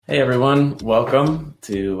Hey everyone, welcome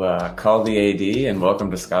to Call the AD and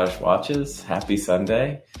welcome to Scottish Watches. Happy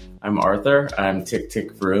Sunday. I'm Arthur. I'm Tick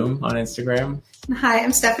Tick Vroom on Instagram. Hi,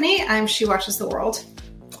 I'm Stephanie. I'm She Watches the World.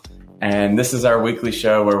 And this is our weekly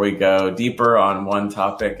show where we go deeper on one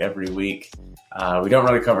topic every week. We don't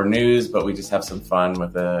really cover news, but we just have some fun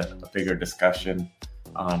with a bigger discussion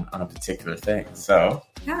on a particular thing. So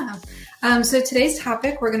today's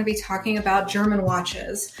topic, we're going to be talking about German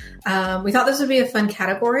watches. We thought this would be a fun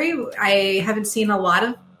category. I haven't seen a lot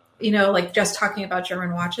of, just talking about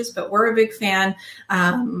German watches, but we're a big fan.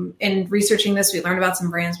 In researching this, we learned about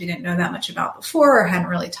some brands we didn't know that much about before or hadn't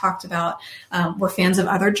really talked about. We're fans of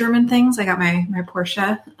other German things. I got my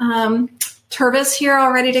Porsche Tervis here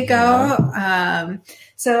all ready to go.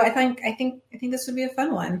 So I think this would be a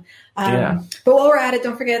fun one. But while we're at it,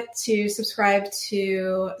 don't forget to subscribe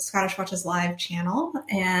to Scottish Watches Live channel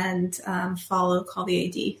and follow Call the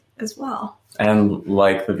AD as well. And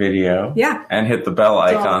like the video. Yeah. And hit the bell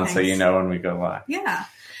icon so you know when we go live. Yeah.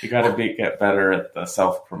 You got to get better at the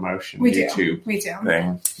self-promotion YouTube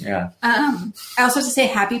thing. Yeah. I also have to say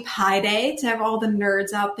Happy Pie Day to all the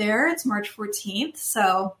nerds out there. It's March 14th,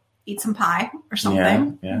 so eat some pie or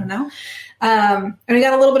something. Yeah. I don't know. And we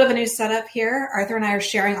got a little bit of a new setup here. Arthur and I are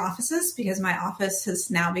sharing offices because my office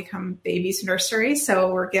has now become baby's nursery.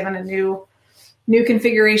 So we're given a new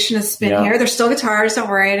configuration to spin here. There's still guitars. Don't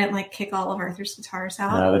worry. I didn't kick all of Arthur's guitars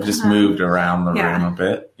out. No, they've just moved around the room a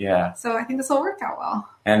bit. Yeah. So I think this will work out well.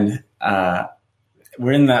 And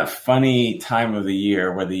we're in that funny time of the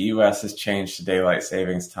year where the U.S. has changed to daylight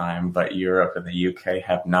savings time, but Europe and the U.K.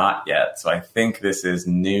 have not yet. So I think this is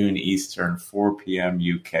noon Eastern, 4 p.m.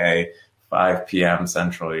 U.K., 5 p.m.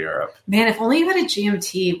 Central Europe. Man, if only you had a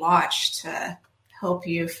GMT watch to help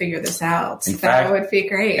you figure this out. That would be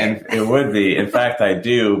great. And it would be. In fact, I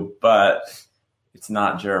do, but it's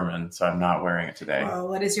not German, so I'm not wearing it today. Well,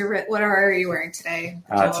 what are you wearing today?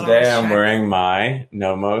 Today I'm wearing my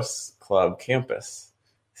Nomos Club Campus.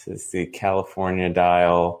 This is the California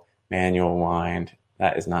dial manual wind.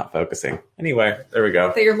 That is not focusing. Anyway, there we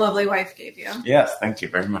go. That your lovely wife gave you. Yes, thank you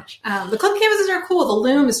very much. The club canvases are cool. The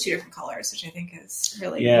loom is 2 different colors, which I think is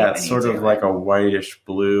really neat. It's sort of like a whitish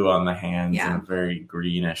blue on the hands and very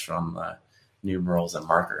greenish on the numerals and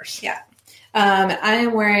markers. Yeah. I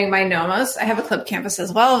am wearing my Nomos. I have a club canvas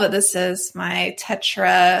as well, but this is my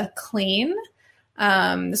Tetra Clean.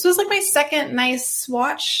 This was my second nice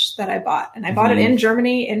watch that I bought, and I bought it in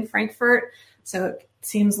Germany, in Frankfurt. So it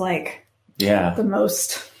seems like the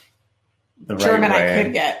most German I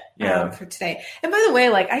could get for today. And by the way,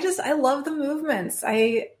 I love the movements.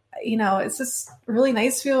 It's just really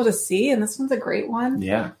nice to be able to see, and this one's a great one.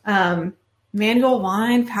 Yeah. Manual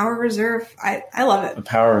wind, power reserve. I love it. The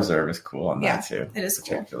power reserve is cool on that too. It is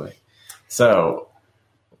particularly. Cool. So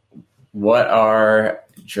what are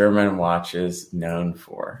German watches known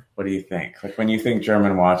for? What do you think? When you think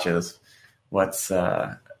German watches, what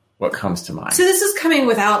comes to mind? So this is coming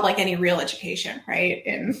without any real education, right?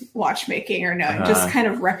 In watchmaking or knowing, just kind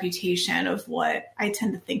of reputation of what I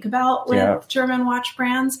tend to think about with German watch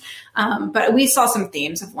brands. But we saw some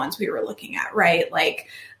themes of ones we were looking at, right?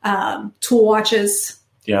 Tool watches,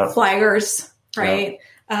 flaggers, right?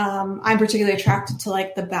 I'm particularly attracted to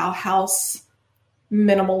the Bauhaus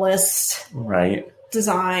minimalist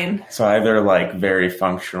design. So either very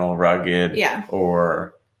functional, rugged,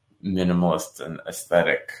 or minimalist and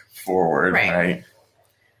aesthetic forward, right?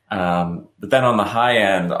 But then on the high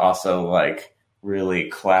end, also really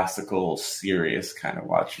classical, serious kind of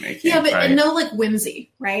watchmaking. Yeah, but no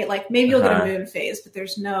whimsy, right? Maybe you'll get a moon phase, but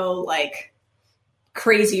there's no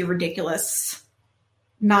crazy, ridiculous,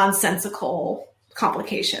 nonsensical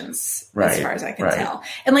complications as far as I can tell.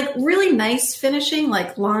 And really nice finishing,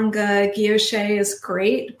 Lange guilloche is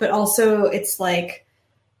great, but also it's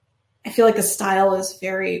I feel the style is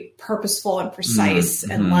very purposeful and precise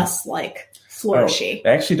and less flourishy. They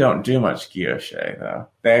actually don't do much guilloche though.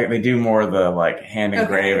 They do more of the hand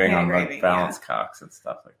engraving on balance cocks and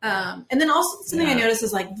stuff like that. And then also something I noticed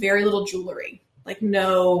is very little jewelry,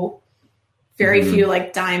 very few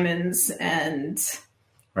diamonds and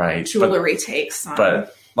jewelry takes on.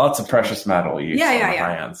 But lots of precious metal use on the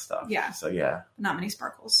high-end stuff. Yeah. So, not many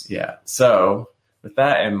sparkles. Yeah. So, with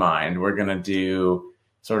that in mind, we're going to do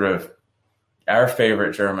sort of our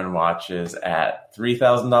favorite German watches at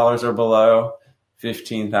 $3,000 or below,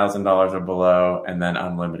 $15,000 or below, and then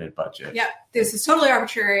unlimited budget. Yeah. This is totally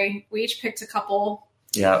arbitrary. We each picked a couple.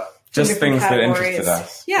 Yeah. Just things that interested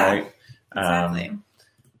us. Yeah. Right? Exactly.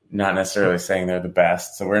 Not necessarily saying they're the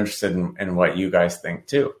best. So we're interested in what you guys think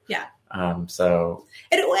too. Yeah. So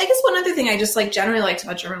I guess one other thing I just like generally liked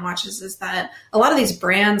about German watches is that a lot of these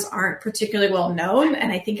brands aren't particularly well known.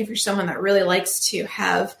 And I think if you're someone that really likes to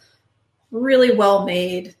have really well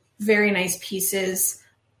made, very nice pieces,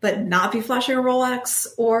 but not be flashing a Rolex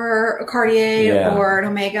or a Cartier or an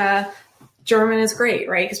Omega, German is great,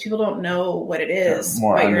 right? Because people don't know what it is.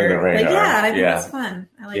 More under the radar. Like, and I think that's fun.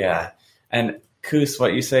 I like that. And Koos,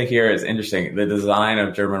 what you say here is interesting. The design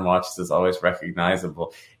of German watches is always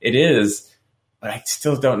recognizable. It is, but I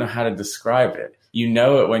still don't know how to describe it. You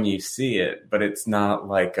know it when you see it, but it's not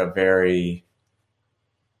like a very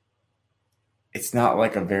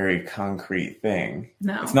concrete thing.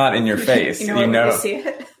 No. It's not in your face. you know when you see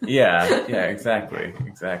it. Yeah, exactly.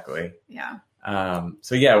 Yeah.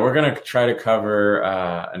 So we're going to try to cover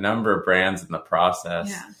a number of brands in the process.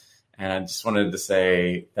 Yeah. And I just wanted to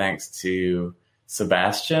say thanks to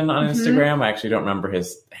Sebastian on Instagram. I actually don't remember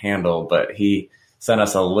his handle, but he sent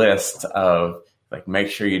us a list of like, make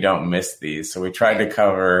sure you don't miss these. So we tried to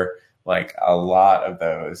cover like a lot of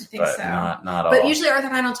those, but not all. But usually Arthur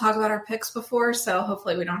and I don't talk about our picks before, so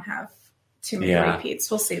hopefully we don't have too many repeats.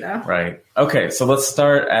 We'll see though. Right. Okay. So let's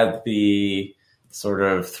start at the sort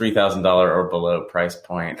of $3,000 or below price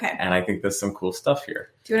point. Okay. And I think there's some cool stuff here.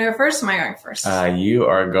 Do you want to go first or am I going first? You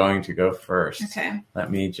are going to go first. Okay.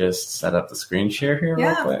 Let me just set up the screen share here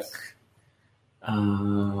real quick.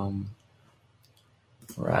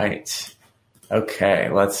 Right. Okay,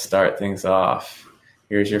 let's start things off.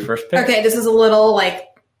 Here's your first pick. Okay, this is a little like,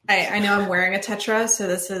 I know I'm wearing a Tetra,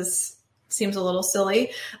 so seems a little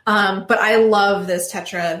silly. But I love this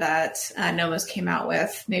Tetra that Nomos came out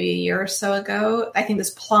with maybe a year or so ago. I think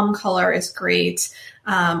this plum color is great.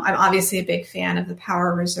 I'm obviously a big fan of the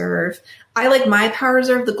Power Reserve. I like my Power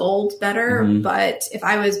Reserve, the gold, better. But if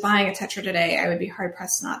I was buying a Tetra today, I would be hard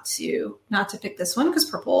pressed not to pick this one because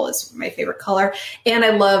purple is my favorite color. And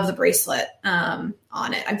I love the bracelet on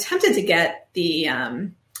it. I'm tempted to get the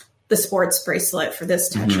sports bracelet for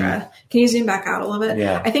this Tetra. Can you zoom back out a little bit?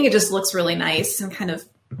 Yeah. I think it just looks really nice and kind of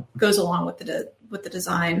goes along with the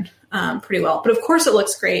design pretty well. But of course it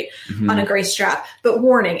looks great on a gray strap. But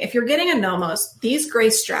warning, if you're getting a Nomos, these gray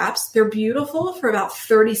straps, they're beautiful for about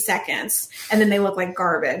 30 seconds and then they look like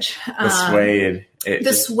garbage.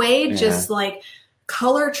 The suede. Just like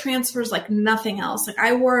color transfers like nothing else. Like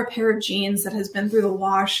I wore a pair of jeans that has been through the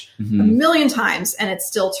wash a million times and it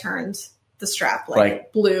still turned the strap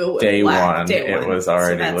like blue day black, one. It was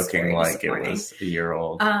already looking like it was a year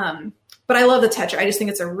old. But I love the Tetra. I just think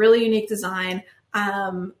it's a really unique design.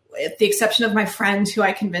 With the exception of my friend who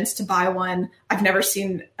I convinced to buy one, I've never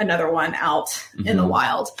seen another one out in the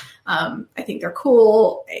wild. I think they're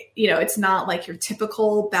cool. You know, it's not like your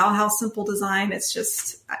typical Bauhaus simple design. It's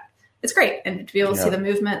just, it's great. And to be able to see the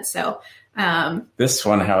movement. So this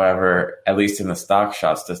one, however, at least in the stock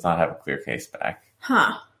shots, does not have a clear case back.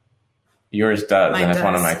 Yours does, and it's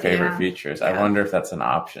one of my favorite features. Yeah. I wonder if that's an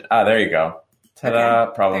option. There you go. Ta-da,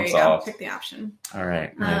 okay. Problem solved. Pick the option. All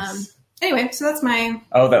right, nice. Anyway, so that's my...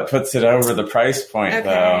 Oh, that puts it over the price point, though.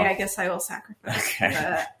 I guess I will sacrifice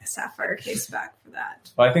the sapphire case back for that.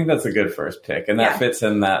 Well, I think that's a good first pick, and that fits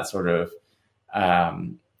in that sort of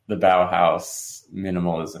the Bauhaus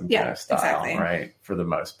minimalism kind of style, right? For the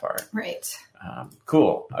most part. Right.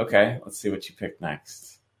 Cool. Okay, let's see what you pick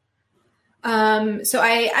next. So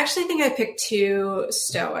I actually think I picked two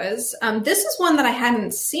Stoas. This is one that I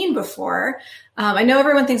hadn't seen before. I know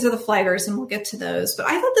everyone thinks of the flaggers and we'll get to those, but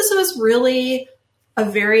I thought this was really a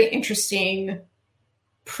very interesting,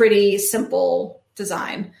 pretty simple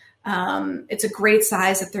design. It's a great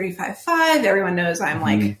size at 35.5. Everyone knows I'm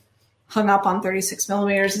like hung up on 36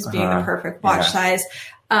 millimeters as being the perfect watch size.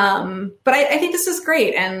 But I think this is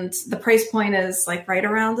great. And the price point is like right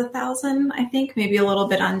around $1,000, I think, maybe a little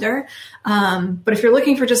bit under. But if you're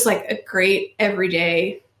looking for just like a great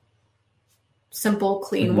everyday, simple,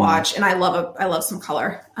 clean watch, and I love some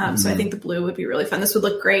color. So I think the blue would be really fun. This would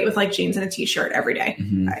look great with like jeans and a t-shirt every day.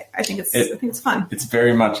 I think it's fun. It's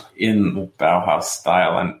very much in the Bauhaus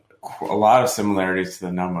style and a lot of similarities to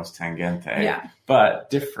the Nomos Tangente,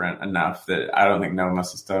 but different enough that I don't think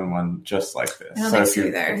Nomos has done one just like this.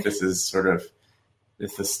 If this is sort of,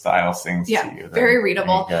 if the style sings to you, very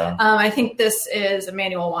readable. I think this is a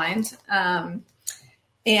manual wind, and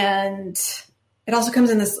it also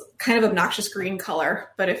comes in this kind of obnoxious green color.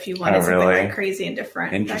 But if you wanted something like crazy and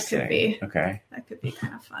different, that could be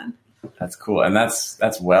kind of fun. That's cool, and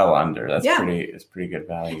that's well under. It's pretty good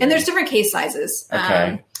value. And there's different case sizes.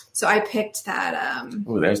 Okay. So I picked that.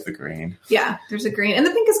 Oh, there's the green. Yeah, there's a green, and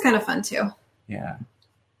the pink is kind of fun too. Yeah.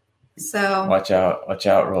 So watch out,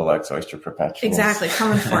 Rolex Oyster Perpetuals. Exactly,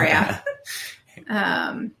 coming for you. So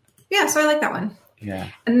I like that one. Yeah.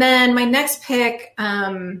 And then my next pick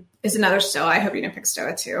is another Stowa. I hope you didn't pick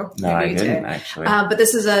Stowa too. No, I didn't actually. But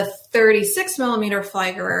this is a 36 millimeter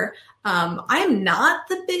Fliegerer. I'm not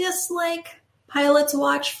the biggest Pilot's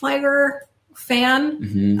Watch Fliegerer fan.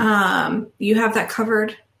 Mm-hmm. You have that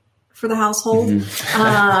covered for the household.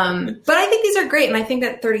 Mm-hmm. But I think these are great. And I think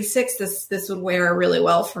that 36, this would wear really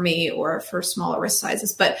well for me or for smaller wrist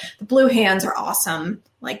sizes. But the blue hands are awesome.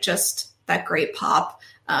 Just that great pop.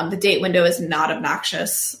 The date window is not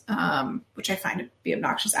obnoxious, which I find to be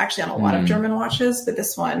obnoxious actually on a lot of German watches, but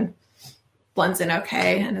this one blends in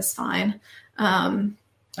okay and is fine.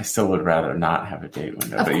 I still would rather not have a date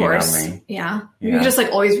window. Of course. You know me. Yeah. You can just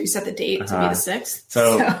always reset the date to be the 6th.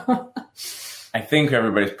 So I think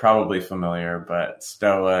everybody's probably familiar, but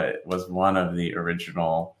Stowa was one of the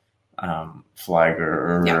original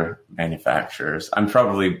Fliegerer manufacturers. I'm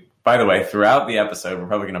probably... By the way, throughout the episode, we're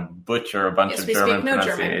probably going to butcher a bunch of German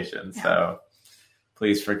pronunciations. Yeah. So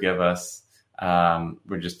please forgive us.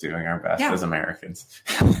 We're just doing our best as Americans.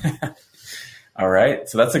 Yeah. All right.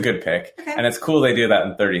 So that's a good pick. Okay. And it's cool they do that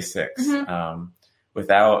in 36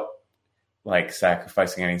 without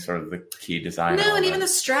sacrificing any sort of the key design. No, and even the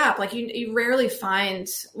strap. You rarely find,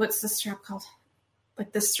 what's the strap called?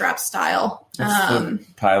 The strap style. The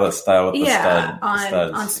pilot style with the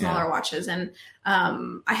studs. On smaller watches. And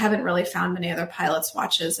I haven't really found many other Pilot's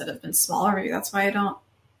watches that have been smaller. Maybe that's why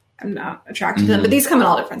I'm not attracted to them. But these come in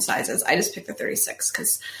all different sizes. I just picked the 36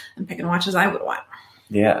 because I'm picking watches I would want.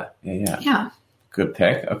 Yeah. Good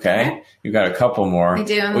pick. Okay. You got a couple more. I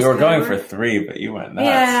do. We were going for 3, but you went nuts.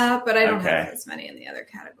 Yeah, but I don't have as many in the other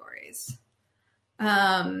categories.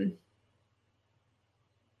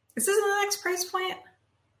 Is this the next price point?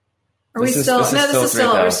 We're still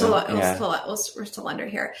under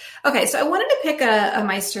here. Okay, so I wanted to pick a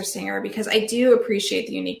Meistersinger because I do appreciate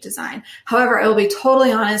the unique design. However, I will be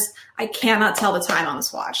totally honest, I cannot tell the time on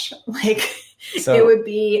this watch. It would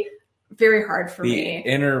be very hard for me. The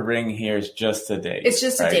inner ring here is just a date. It's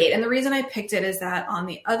just a date. And the reason I picked it is that on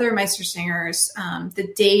the other Meistersingers,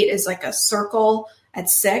 the date is a circle at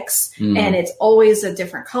 6 and it's always a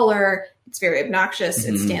different color. It's very obnoxious.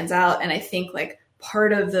 It stands out. And I think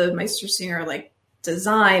part of the Meistersinger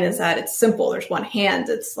design is that it's simple. There's one hand.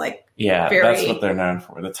 It's that's what they're known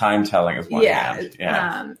for. The time telling is one hand.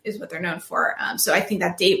 Yeah, is what they're known for. So I think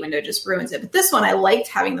that date window just ruins it. But this one, I liked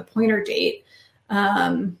having the pointer date.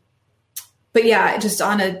 But yeah, just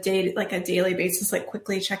on a daily basis,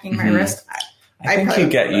 quickly checking my wrist. I think you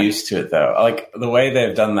get used to it though. The way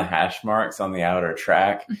they've done the hash marks on the outer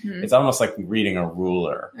track, it's almost like reading a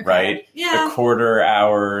ruler, right? Yeah. The quarter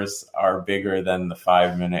hours are bigger than the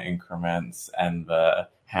 5-minute increments, and the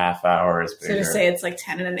half hour is bigger. So to say it's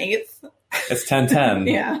 10 1/8? It's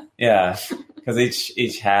 10/10. Yeah. Yeah. Because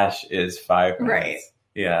each hash is 5 minutes. Right.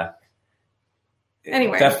 Yeah.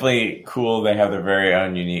 Anyway. Definitely cool. They have their very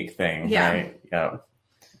own unique thing. Yeah. Right? Yeah.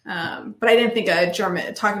 But I didn't think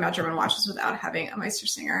talking about German watches without having a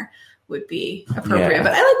Meistersinger would be appropriate. Yeah.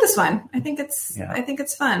 But I like this one. I think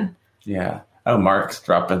it's fun. Yeah. Oh, Mark's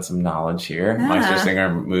dropping some knowledge here. Yeah.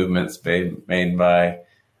 Meistersinger movements made by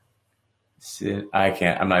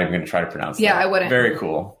I'm not even going to try to pronounce that. Yeah, I wouldn't. Very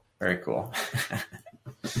cool. Very cool.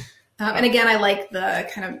 And again, I like the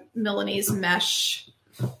kind of Milanese mesh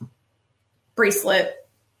bracelet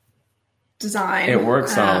design. It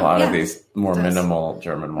works on a lot of these more minimal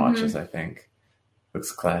German watches, I think.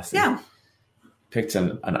 Looks classy. Yeah. Picked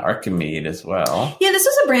an Archimede as well. Yeah, this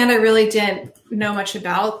is a brand I really didn't know much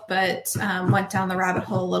about, but went down the rabbit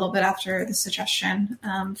hole a little bit after the suggestion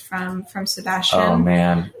from Sebastian. Oh,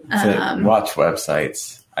 man. Watch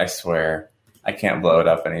websites. I swear. I can't blow it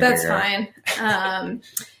up any That's bigger. fine.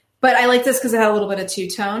 But I like this because it had a little bit of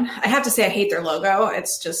two-tone. I have to say I hate their logo.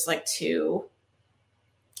 It's just too...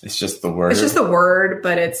 It's just the word. It's just the word,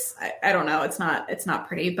 but it's I don't know. It's not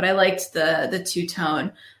pretty. But I liked the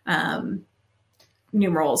two-tone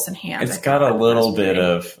numerals and hands. It's got a little bit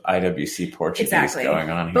of IWC Portuguese going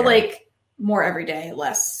on here, but more everyday,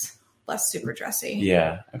 less super dressy.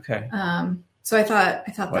 Yeah. Okay. So I thought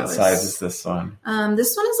what that was. What size is this one?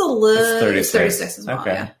 This one is a little. It's 36 as well.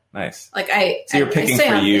 Okay. Yeah. Nice. So you're picking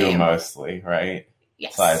for you mostly, right?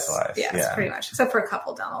 Yes. Size-wise. Yes, pretty much. Except for a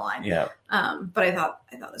couple down the line. Yeah. But I thought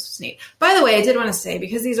this was neat. By the way, I did want to say,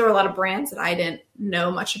 because these are a lot of brands that I didn't know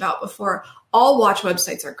much about before, all watch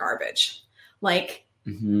websites are garbage.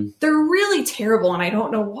 They're really terrible, and I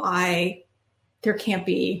don't know why there can't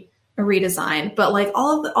be a redesign, but like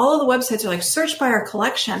all of the websites are like search by our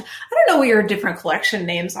collection. I don't know what your different collection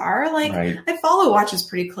names are. Like Right. I follow watches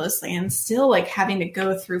pretty closely and still like having to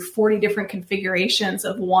go through 40 different configurations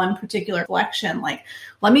of one particular collection. Like,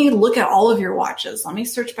 let me look at all of your watches. Let me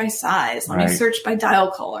search by size. Let me Right. search by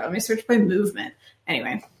dial color. Let me search by movement.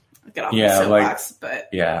 Anyway, I'll get off Yeah, my soapbox, but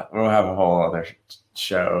Yeah, we'll have a whole other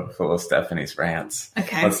show full of Stephanie's rants.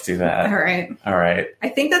 okay. Let's do that. All right. All right. I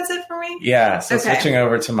think that's it for me. Yeah, so Okay. switching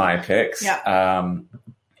over to my picks. Yeah.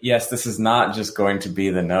 Yes, this is not just going to be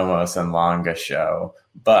the Nomos and Longa show,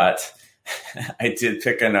 but I did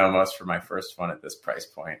pick a Nomos for my first one at this price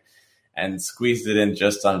point and squeezed it in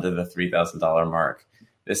just under the $3,000 mark.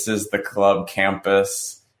 This is the Club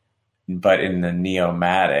Campus, but in the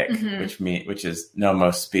Neomatic, Mhm. which is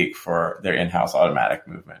Nomos speak for their in-house automatic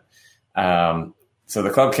movement. So the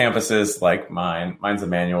Club Campuses, like mine's a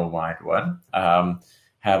manual wind one,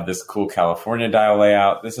 have this cool California dial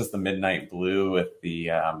layout. This is the midnight blue with the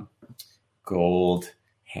gold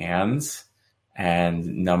hands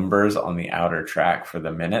and numbers on the outer track for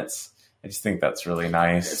the minutes. I just think that's really It's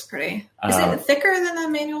nice. pretty. Is it thicker than the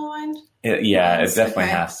manual wind? It Yes, definitely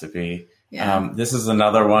okay. has to be. Yeah. This is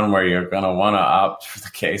another one where you're going to want to opt for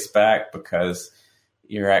the case back because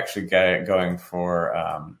you're actually going for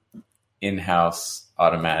in-house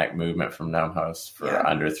automatic movement from Nomos for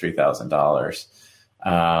under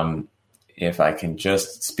 $3,000. If I can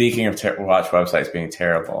just, speaking of watch websites being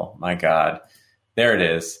terrible, my God, there it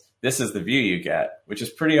is. This is the view you get, which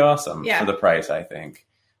is pretty awesome for the price, I think.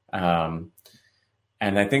 And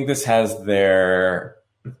I think this has their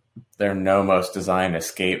Nomos design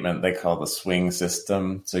escapement they call the swing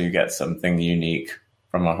system. So you get something unique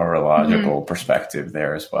from a horological perspective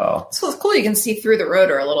there as well. So it's cool. You can see through the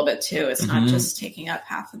rotor a little bit too. It's not just taking up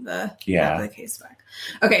half of the case back.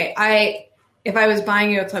 Okay. If I was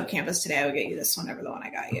buying you a Club Campus today, I would get you this one over the one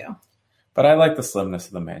I got you. But I like the slimness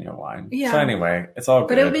of the manual wind. Yeah. So anyway, it's all good.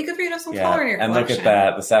 But it would be good for you to have some color in your and collection. look at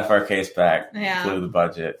that. The sapphire case back blew the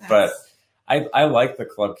budget. But I like the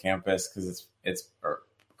Club Campus because it's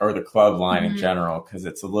or the club line in general, because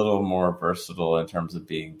it's a little more versatile in terms of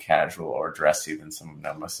being casual or dressy than some of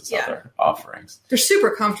Nomos's other offerings. They're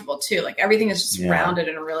super comfortable too. Like everything is just rounded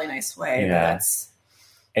in a really nice way. Yeah.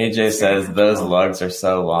 AJ says those lugs are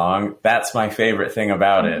so long. That's my favorite thing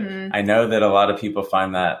about it. I know that a lot of people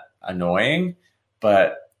find that annoying,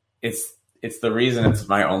 but it's the reason it's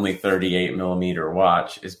my only 38 millimeter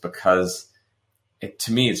watch is because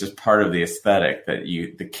to me, it's just part of the aesthetic that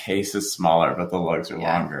the case is smaller, but the lugs are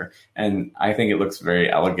longer. And I think it looks very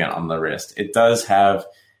elegant on the wrist. It does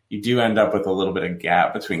you do end up with a little bit of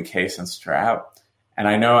gap between case and strap. And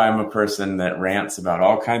I know I'm a person that rants about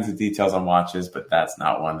all kinds of details on watches, but that's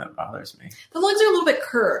not one that bothers me. The lugs are a little bit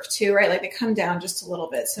curved too, right? Like they come down just a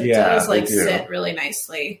little bit. So it does sit really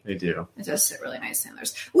nicely. They do. It does sit really nicely on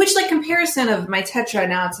theirs. Which like comparison of my Tetra,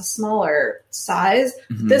 now it's a smaller size.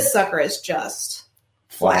 This sucker is just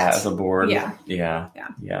flat as a board. Yeah.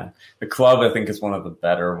 The Club, I think, is one of the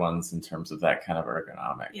better ones in terms of that kind of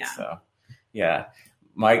ergonomic. So,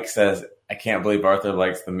 Mike says, I can't believe Arthur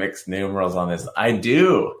likes the mixed numerals on this. I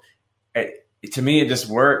do. To me, it just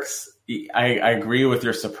works. I agree with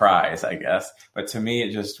your surprise, I guess. But to me,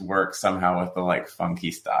 it just works somehow with the like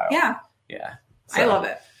funky style. Yeah. So, I love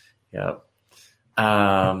it. Yep.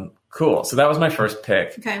 Cool. So that was my first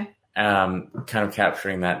pick. Okay. Kind of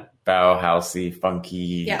capturing that Bauhausy,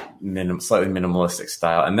 funky, slightly minimalistic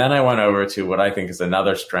style. And then I went over to what I think is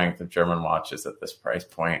another strength of German watches at this price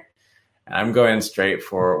point. And I'm going straight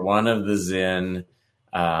for one of the Zinn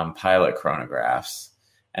pilot chronographs.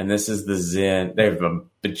 And this is the Zinn. They have a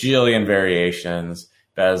bajillion variations,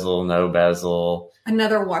 bezel, no bezel.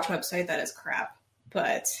 Another watch website that is crap,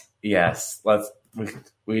 but... Yes,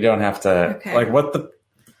 we don't have to... Like what the...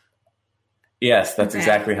 Yes, that's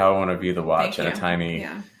exactly how I want to view the watch in a tiny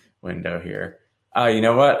window here. You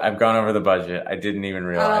know what? I've gone over the budget. I didn't even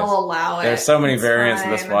realize. I'll allow it. There's so many variants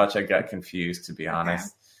of this watch. I got confused, to be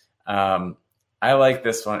honest. I like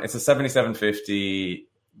this one. It's a 7750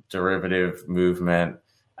 derivative movement.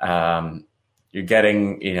 You're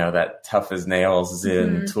getting, that tough as nails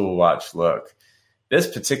Zinn tool watch look. This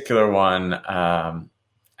particular one, I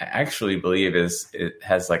actually believe it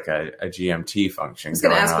has like a GMT function. I was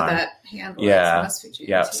going to ask what that handle is.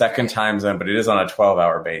 Yeah. Second time zone, but it is on a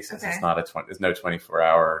 12-hour basis. It's not there's no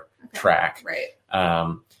 24-hour track. Right.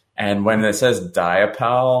 And when it says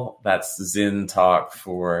Diapal, that's Zinn talk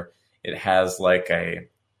for it has like a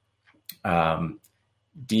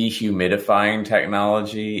dehumidifying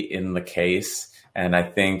technology in the case. And I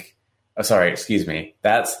think Oh, sorry, excuse me.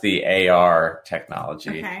 That's the AR technology.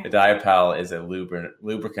 Okay. The Diapal is a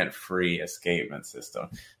lubricant-free escapement system.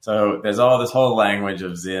 So there's all this whole language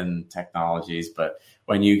of Zinn technologies, but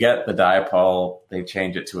when you get the Diapal, they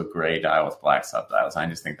change it to a gray dial with black subdials. I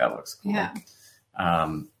just think that looks cool. Yeah.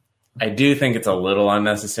 I do think it's a little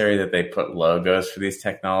unnecessary that they put logos for these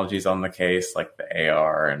technologies on the case, like the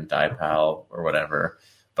AR and Diapal or whatever.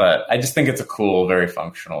 But I just think it's a cool, very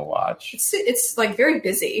functional watch. It's like very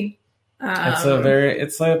busy.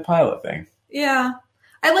 It's like a pilot thing. Yeah.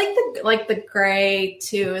 I like the gray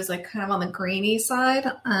too, is like kind of on the grainy side.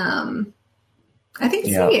 I think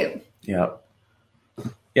it's neat. Yep.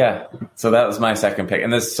 Yeah. So that was my second pick.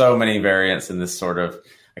 And there's so many variants in this sort of,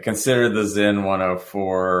 I consider the Zinn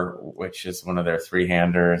 104, which is one of their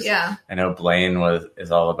three-handers. Yeah. I know Blaine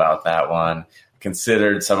is all about that one.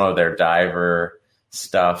 Considered some of their diver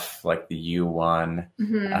stuff, like the U1.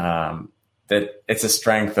 Mm-hmm. That it's a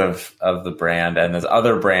strength of the brand, and there's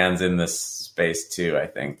other brands in this space too. I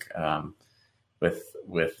think with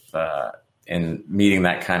in meeting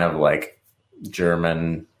that kind of like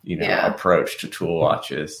German approach to tool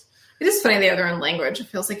watches. It is funny they have their own language. It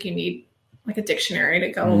feels like you need like a dictionary to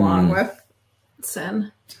go along with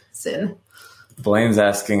Zinn. Blaine's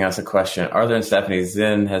asking us a question. Arthur and Stephanie,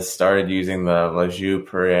 Zinn has started using the La Joux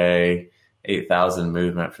Perret 8000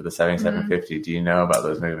 movement for the 7750. Do you know about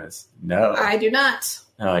those movements? No. I do not.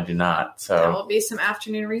 No, I do not. So there will be some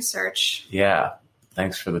afternoon research. Yeah.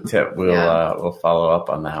 Thanks for the tip. We'll follow up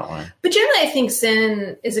on that one. But generally, I think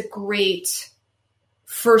Zinn is a great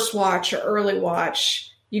first watch or early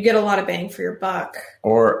watch. You get a lot of bang for your buck.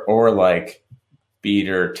 Or like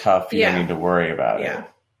beater tough. You don't need to worry about it.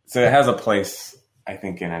 So it has a place, I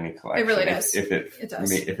think, in any collection. It really does. If it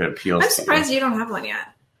does. If it appeals. I'm surprised you don't have one yet.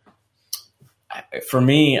 For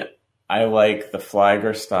me, I like the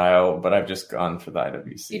Flagler style, but I've just gone for the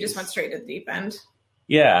IWC. You just went straight to the deep end.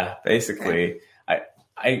 Yeah, basically. Okay.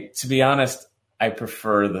 I to be honest, I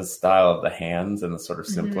prefer the style of the hands and the sort of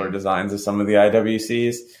simpler designs of some of the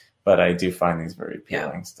IWCs, but I do find these very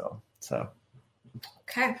appealing still. So,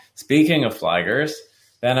 okay. Speaking of Flaggers,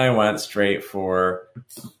 then I went straight for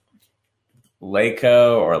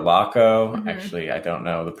Laco or Laco. Actually, I don't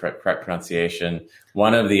know the correct pronunciation.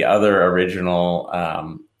 One of the other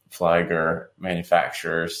original Flagger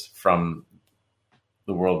manufacturers from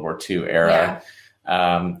the World War II era.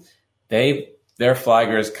 Their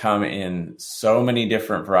Flaggers come in so many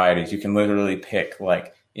different varieties. You can literally pick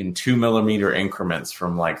like in 2 millimeter increments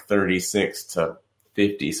from like 36 to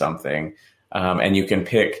 50 something. And you can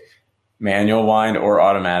pick manual wind or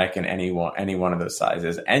automatic in any one of those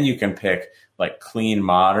sizes. And you can pick like clean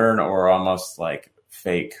modern or almost like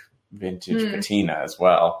fake vintage patina as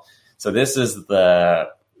well. So this is the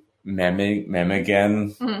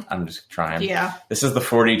Memigen. I'm just trying. Yeah. This is the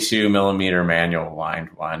 42 millimeter manual wind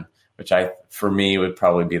one, which for me would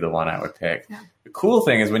probably be the one I would pick. Yeah. The cool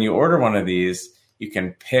thing is when you order one of these, you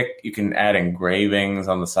can add engravings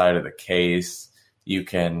on the side of the case. You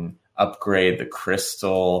can upgrade the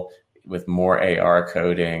crystal with more AR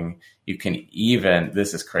coating. You can even,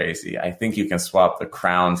 this is crazy, I think you can swap the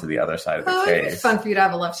crown to the other side of the case. It's fun for you to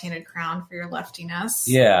have a left-handed crown for your leftiness.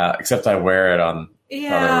 Yeah, except I wear it on the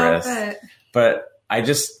other wrist. But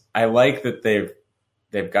I like that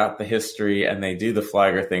they've got the history and they do the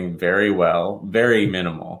Flagger thing very well, very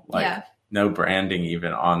minimal. No branding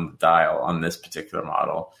even on the dial on this particular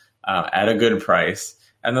model at a good price.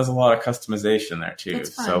 And there's a lot of customization there too.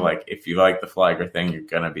 So like if you like the Flagger thing, you're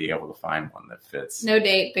going to be able to find one that fits. No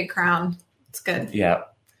date, big crown. It's good. Yeah.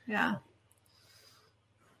 Yeah.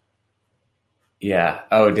 Yeah.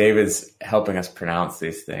 Oh, David's helping us pronounce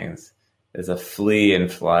these things. There's a flea in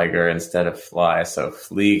Flagger instead of fly. So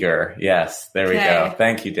Flieger. Yes. There we go.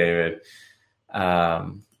 Thank you, David.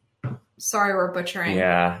 Sorry, we're butchering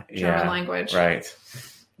German language. Right.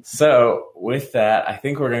 So with that, I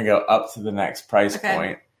think we're going to go up to the next price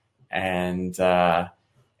point, and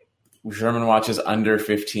German watches under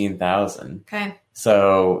 15,000. Okay.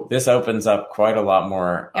 So this opens up quite a lot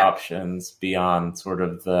more options beyond sort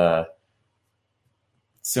of the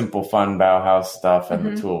simple fun Bauhaus stuff and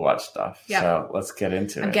the tool watch stuff. Yep. So let's get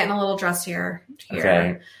into it. I'm getting a little dressier here.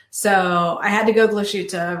 Okay. So I had to go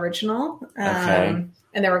Glashütte original.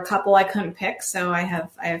 And there were a couple I couldn't pick, so I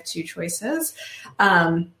have two choices.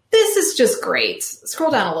 This is just great.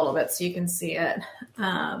 Scroll down a little bit so you can see it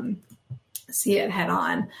head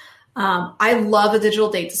on. I love a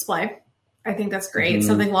digital date display. I think that's great.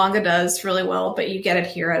 Something Lange does really well, but you get it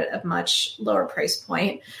here at a much lower price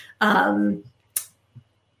point. I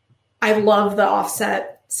love the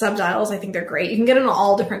offset subdials. I think they're great. You can get it in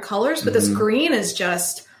all different colors, but this green is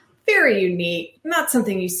just very unique, not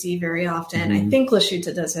something you see very often. Mm-hmm. I think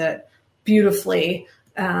Glashütte does it beautifully.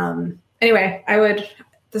 Anyway,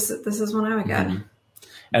 this is one I would get. Mm-hmm.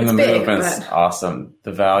 And it's the big, movement's but awesome.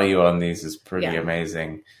 The value on these is pretty Yeah.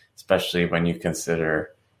 amazing, especially when you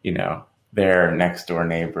consider, their next door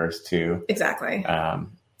neighbors too, exactly.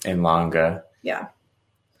 in Longa. Yeah.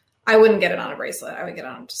 I wouldn't get it on a bracelet. I would get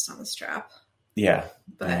it just on the strap. Yeah.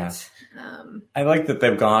 But yeah. I like that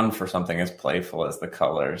they've gone for something as playful as the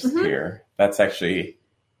colors here. That's actually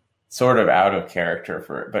sort of out of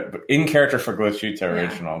character but in character for Glashütte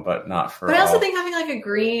original, but not for But I also think having like a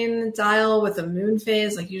green dial with a moon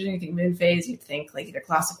phase, like usually when you think moon phase, you'd think like either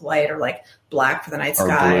classic white or like black for the night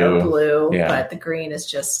sky or blue. Yeah. But the green is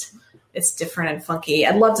just, it's different and funky.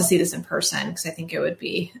 I'd love to see this in person because I think it would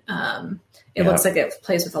be, it looks like it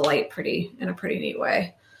plays with the light in a pretty neat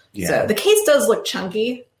way. Yeah. So the case does look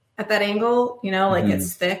chunky at that angle, like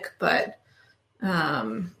it's thick, but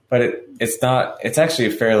it's actually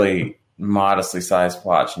a fairly modestly sized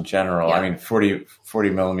watch in general. Yeah. I mean, 40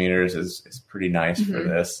 millimeters is pretty nice for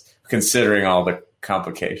this, considering all the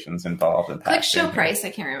complications involved in Click packaging. show price.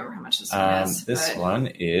 I can't remember how much this one is. This one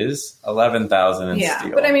is $11,000 in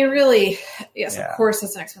steel. But I mean, really, yes, Yeah. of course,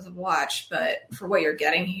 it's an expensive watch, but for what you're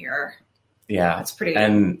getting here, yeah, it's pretty.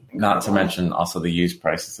 And not to incredible. mention also the used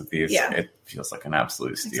prices of these. Yeah. It feels like an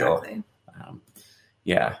absolute steal. Exactly.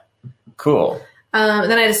 Yeah, cool.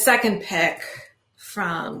 Then I had a second pick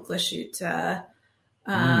from Glashütte.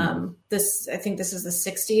 I think this is the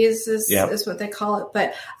 60s is what they call it.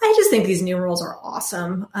 But I just think these numerals are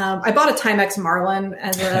awesome. I bought a Timex Marlin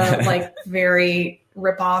as a very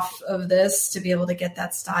rip-off of this to be able to get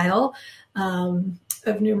that style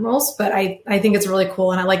of numerals. But I think it's really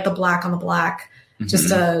cool. And I like the black on the black.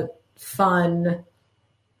 Just a fun,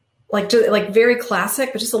 like very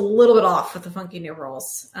classic, but just a little bit off with the funky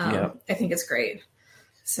numerals. I think it's great.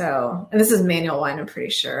 So, and this is manual wine, I'm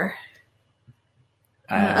pretty sure.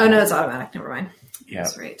 Oh no, it's automatic. Never mind. Yeah.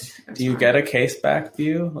 That's right. Do you get a case back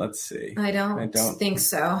view? Let's see. I don't think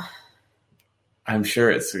so. I'm sure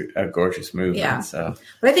it's a gorgeous movement. Yeah. So,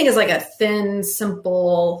 but I think it's like a thin,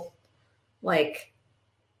 simple, like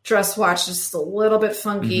dress watch, just a little bit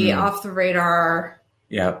funky, off the radar.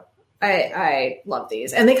 Yeah. I love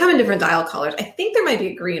these, and they come in different dial colors. I think there might be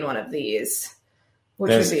a green one of these, which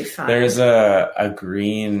would be fun. There's a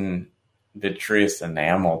green vitreous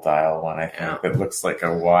enamel dial one, I think, that looks like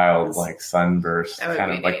a wild, like sunburst,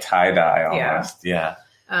 kind of like tie-dye almost. Yeah.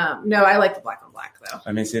 No, I like the black on black though.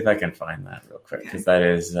 Let me see if I can find that real quick, because that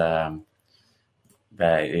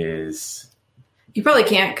is. You probably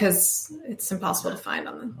can't because it's impossible to find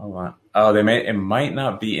on them. Hold on. Oh, it might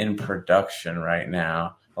not be in production right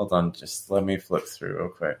now. Hold on, just let me flip through real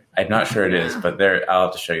quick. I'm not sure it is, but I'll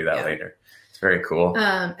have to show you that later. It's very cool.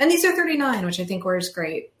 And these are 39, which I think wears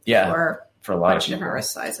great for a lot of different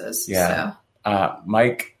wrist sizes. Yeah. So.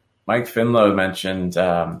 Mike Finlow mentioned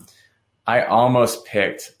I almost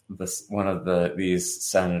picked one of these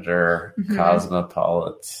Senator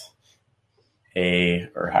Cosmopolitan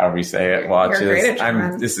or however you say it watches.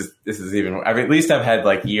 This is even. I mean, at least I've had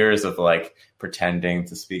like years of like pretending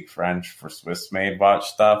to speak French for Swiss made watch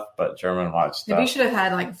stuff, but German watch stuff. Maybe you should have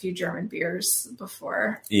had like a few German beers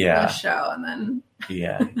before the show, and then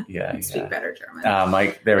speak better German.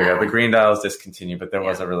 Mike, there we go. The green dial is discontinued, but there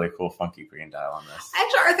was a really cool funky green dial on this.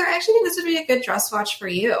 Actually, Arthur, I actually think this would be a good dress watch for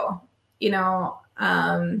you.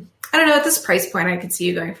 I don't know, at this price point, I could see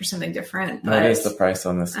you going for something different. But, what is the price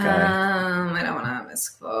on this guy? I don't want to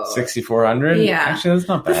misquote. $6,400? Yeah. Actually, that's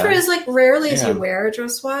not bad. But for as like rarely as you wear a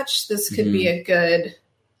dress watch, this could be a good,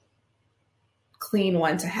 clean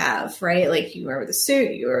one to have, right? Like you wear with a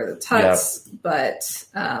suit, you wear with the tux, but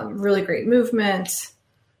really great movement.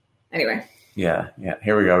 Anyway. Yeah.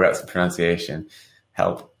 Here we go. We got some pronunciation.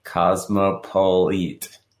 Help.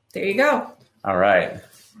 Cosmopolitan. There you go. All right.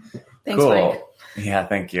 Thanks, cool. Mike. Yeah,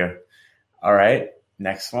 thank you. All right,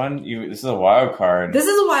 next one. This is a wild card. This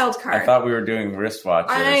is a wild card. I thought we were doing wristwatches.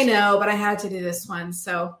 I know, but I had to do this one.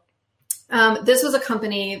 So this was a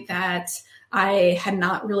company that I had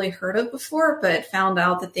not really heard of before, but found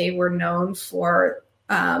out that they were known for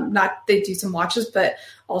they do some watches, but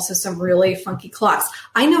also some really funky clocks.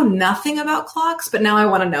 I know nothing about clocks, but now I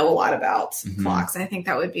want to know a lot about clocks. I think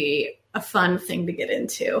that would be a fun thing to get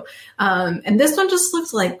into. And this one just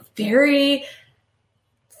looked like very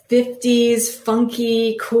 50s,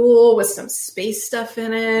 funky, cool, with some space stuff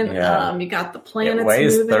in it. Yeah. You got the planets. It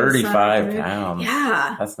weighs moving, 35 pounds.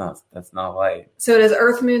 Yeah. That's not light. So it has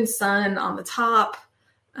Earth, Moon, Sun on the top.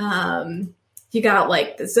 you got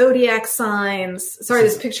like the zodiac signs. Sorry,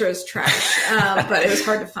 this picture is trash, but it was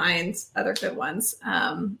hard to find other good ones.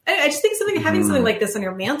 I just think having something like this on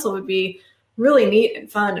your mantle would be really neat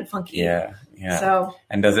and fun and funky. Yeah, yeah. So,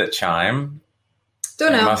 and does it chime?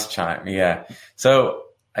 Don't know. It must chime. Yeah. So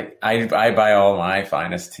I buy all my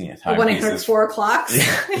finest timepieces. 4 o'clocks.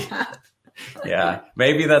 Yeah. Yeah.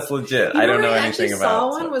 Maybe that's legit. I don't know anything about. I saw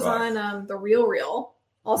one was on the Real Real.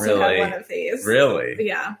 Also had one of these. Really?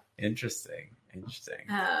 Yeah. Interesting.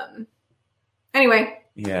 Anyway.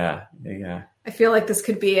 Yeah. Yeah. I feel like this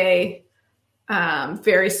could be a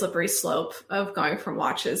very slippery slope of going from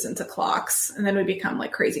watches into clocks, and then we become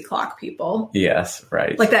like crazy clock people. Yes,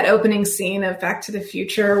 right. Like that opening scene of Back to the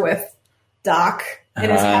Future with Doc in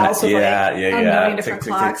his house with a million different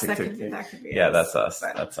clocks. That could be. Yeah, that's us.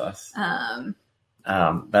 But, that's us.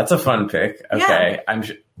 That's a fun pick. Okay, yeah.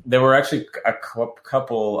 There were actually a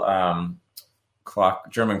couple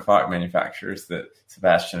German clock manufacturers that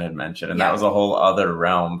Sebastian had mentioned, and that was a whole other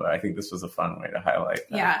realm, but I think this was a fun way to highlight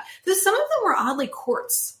that. Yeah. Some of them were oddly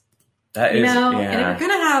quartz. That is, and if you're going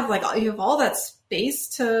to have, you have all that space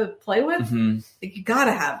to play with, you got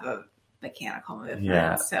to have a mechanical movement.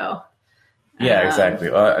 Yeah. So. Yeah, exactly.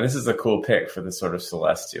 Well, this is a cool pick for the sort of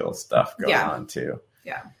celestial stuff going on, too.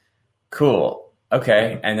 Yeah. Cool.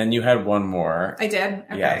 Okay, and then you had one more. I did.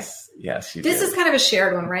 Okay. Yes, you did. This is kind of a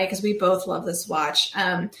shared one, right? Because we both love this watch.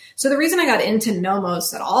 So the reason I got into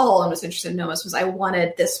Nomos at all and was interested in Nomos was I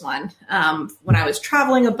wanted this one. When I was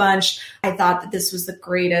traveling a bunch, I thought that this was the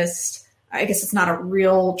greatest. I guess it's not a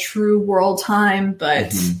real true world time,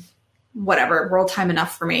 but whatever, world time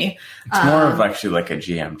enough for me. It's more of actually like a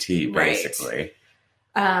GMT, basically.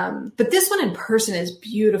 Right. But this one in person is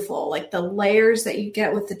beautiful. Like the layers that you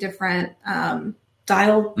get with the different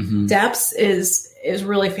dial depths is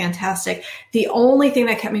really fantastic. The only thing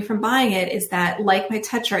that kept me from buying it is that, like my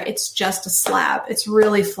Tetra, it's just a slab. It's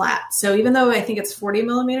really flat. So even though I think it's 40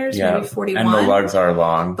 millimeters, maybe 41. And the lugs are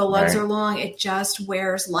long. The lugs are long. It just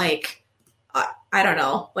wears like, I don't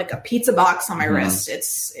know, like a pizza box on my wrist.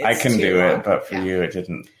 It's I can do long. it, but for you, it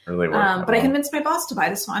didn't really work. But I convinced my boss to buy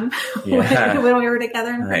this one when we were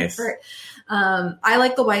together in Frankfurt. I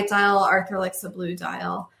like the white dial. Arthur likes the blue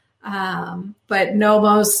dial. But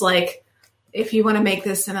Nomos, like, if you want to make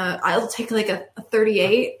this I'll take like a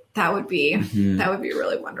 38. That would be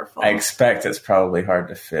really wonderful. I expect it's probably hard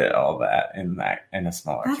to fit all that in a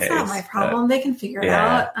smaller case. That's not my problem. They can figure it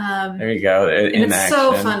out. There you go. And it's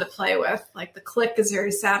so fun to play with. Like the click is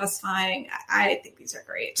very satisfying. I think these are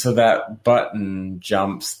great. So that button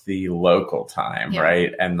jumps the local time,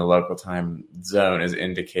 right? And the local time zone is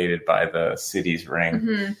indicated by the city's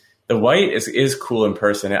ring. The white is cool in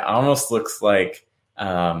person. It almost looks like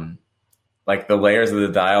the layers of the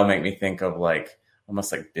dial make me think of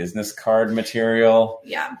almost like business card material.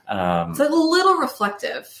 Yeah. It's a little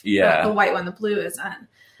reflective. Yeah. The white one, the blue isn't.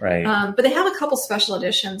 Right. But they have a couple special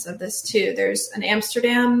editions of this too. There's an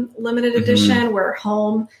Amsterdam limited edition where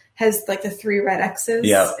home has like the 3 red X's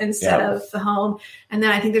instead of the home. And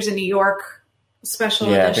then I think there's a New York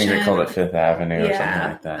special edition. I think they called it Fifth Avenue or something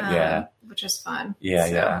like that. Which is fun.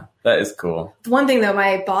 Yeah. That is cool. One thing though,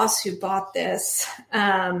 my boss who bought this,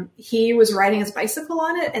 he was riding his bicycle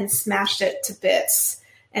on it and smashed it to bits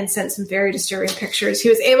and sent some very disturbing pictures. He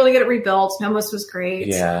was able to get it rebuilt. Nomos was great.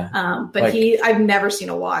 Yeah. But I've never seen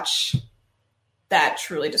a watch that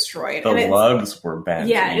truly destroyed. The lugs were bent.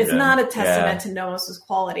 Yeah, it's not a testament to Nomos's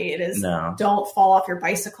quality. It is don't fall off your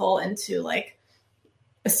bicycle into like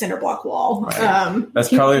a cinder block wall. Right. That's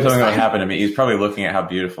probably something that happened to me. He's probably looking at how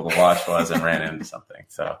beautiful the watch was and ran into something.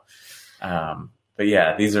 So, but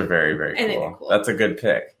yeah, these are very, very cool. That's a good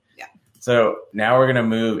pick. Yeah. So now we're going to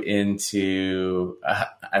move into,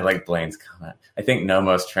 I like Blaine's comment. I think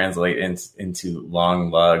Nomos translate into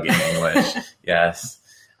long lug in English. Yes.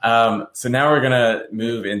 So now we're going to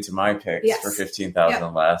move into my picks for 15,000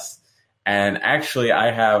 or less. And actually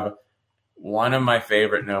I have one of my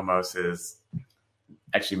favorite Nomoses,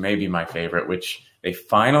 actually maybe my favorite, which they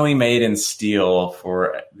finally made in steel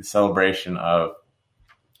for the celebration of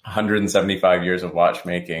 175 years of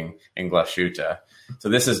watchmaking in Glashütte. So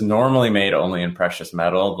this is normally made only in precious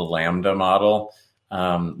metal, the Lambda model,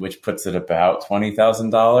 which puts it about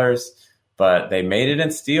 $20,000, but they made it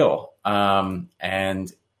in steel. And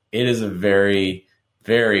it is a very,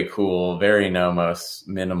 very cool, very Nomos,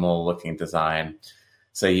 minimal looking design.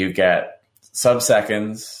 So you get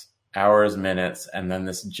sub-seconds, hours, minutes, and then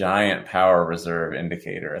this giant power reserve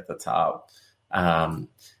indicator at the top.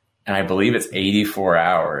 And I believe it's 84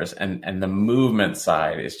 hours. And the movement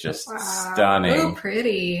side is just stunning. Oh,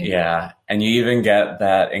 pretty. Yeah. And you even get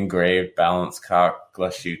that engraved balance cock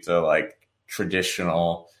Glashütte, like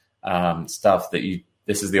traditional stuff that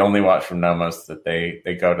this is the only watch from Nomos that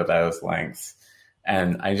they go to those lengths.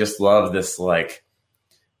 And I just love this like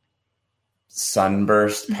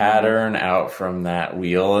sunburst pattern out from that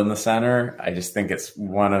wheel in the center. I just think it's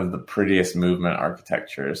one of the prettiest movement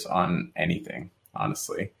architectures on anything,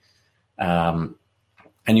 honestly. And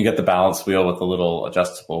you get the balance wheel with the little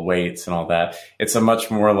adjustable weights and all that. It's a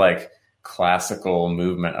much more like classical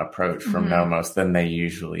movement approach from Nomos than they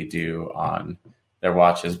usually do on their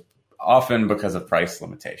watches, often because of price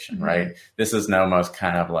limitation, right? This is Nomos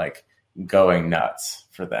kind of like going nuts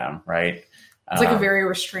for them, right? It's like a very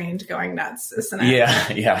restrained going nuts, isn't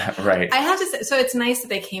it? Yeah, right. I have to say, so it's nice that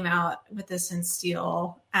they came out with this in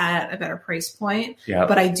steel at a better price point. Yeah,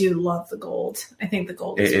 but I do love the gold. I think the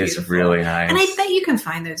gold is beautiful. It is really nice. And I bet you can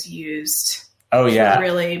find those used. Oh, yeah. For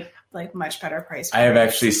really like much better price points. I have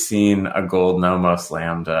actually seen a gold Nomos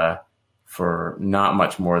Lambda for not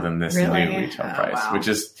much more than this new retail price, which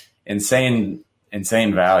is insane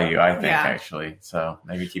value, I think, actually. So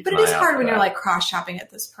maybe keep an eye out. But it is hard when you're like cross shopping at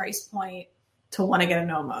this price point to want to get a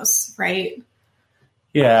Nomos, right?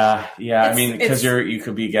 Yeah. I mean, because you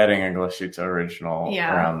could be getting a Glashütte original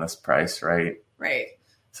around this price, right? Right.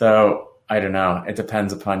 So I don't know. It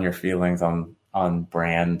depends upon your feelings on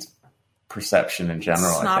brand perception in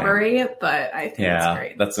general. Snobbery, but I think it's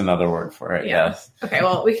great. That's another word for it. Yeah. Yes. Okay.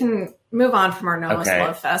 Well, we can move on from our Nomos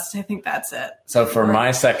Love Fest. I think that's it. So for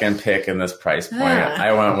my second pick in this price point,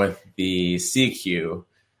 I went with the CQ.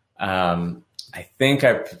 I think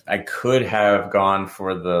I could have gone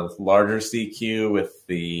for the larger CQ with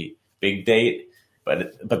the big date,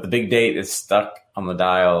 but the big date is stuck on the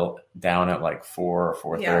dial down at like 4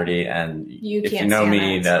 or 4:30, and if you know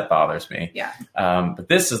me, that bothers me. Yeah. But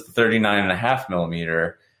this is the 39.5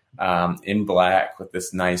 millimeter in black with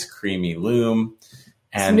this nice creamy lume.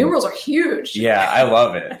 And the numerals are huge. Yeah, I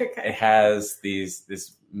love it. Okay. It has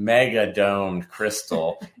this mega domed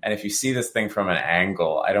crystal, and if you see this thing from an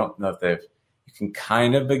angle, I don't know if you can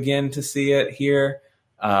kind of begin to see it here.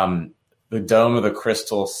 The dome of the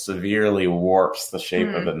crystal severely warps the shape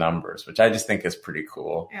of the numbers, which I just think is pretty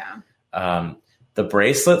cool. Yeah. The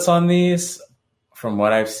bracelets on these, from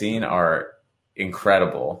what I've seen, are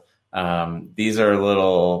incredible. These are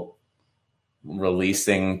little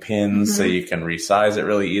releasing pins so you can resize it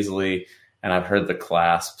really easily. And I've heard the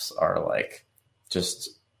clasps are like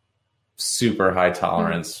just super high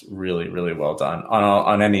tolerance, really, really well done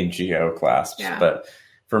on any Geo clasps. Yeah. But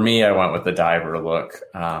for me, I went with the diver look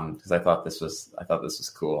because I thought this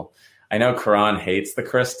was cool. I know Karan hates the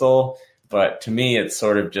crystal, but to me, it's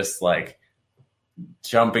sort of just like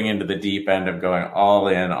jumping into the deep end of going all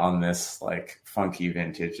in on this like funky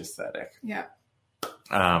vintage aesthetic. Yeah.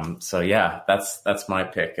 So yeah, that's my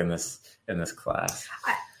pick in this class.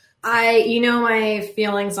 I my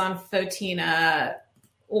feelings on Fotina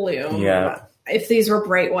lume. Yeah. If these were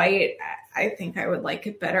bright white, I think I would like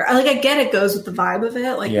it better. I get it goes with the vibe of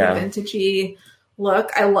it, like the vintagey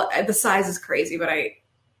look. The size is crazy, but I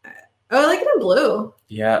like it in blue.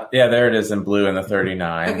 Yeah, there it is in blue in the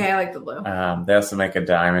 39. Okay, I like the blue. They also make a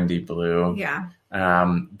diamondy blue. Yeah.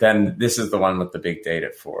 Then this is the one with the big date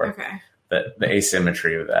at 4. Okay. The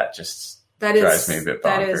asymmetry of that drives me a bit bonkers.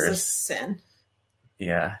 That is a sin.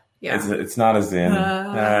 Yeah. It's not a sin.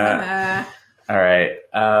 All right.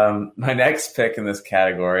 My next pick in this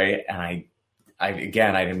category, and I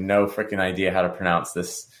have no freaking idea how to pronounce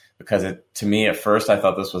this because to me at first I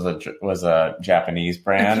thought this was a Japanese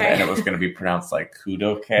brand and it was going to be pronounced like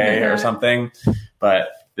Kudoke or something, but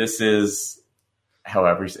this is,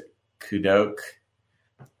 however you say, Kudok.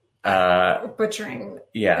 Butchering.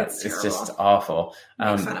 Yeah, it's just awful.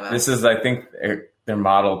 This is, I think, their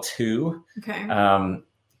Model 2. Okay.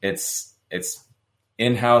 It's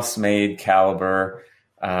in-house made caliber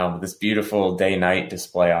with this beautiful day-night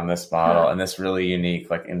display on this model and this really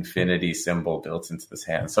unique like infinity symbol built into this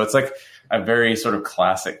hand. So it's like a very sort of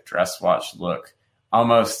classic dress watch look,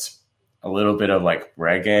 almost a little bit of like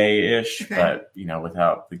reggae-ish, but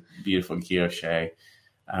without the beautiful guilloche.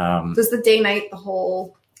 Does the day-night the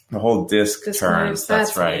whole disc turns?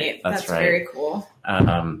 That's right. Neat. That's right. Very cool.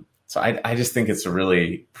 So I just think it's a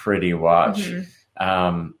really pretty watch.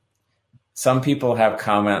 Some people have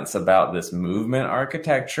comments about this movement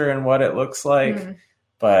architecture and what it looks like,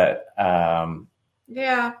 but but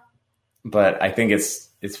I think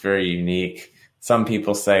it's very unique. Some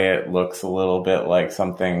people say it looks a little bit like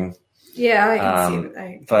something. Yeah, I can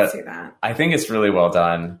see that. I think it's really well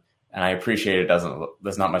done, and I appreciate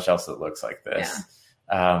there's not much else that looks like this.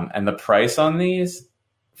 Yeah. And the price on these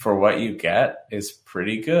for what you get is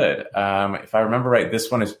pretty good. If I remember right, this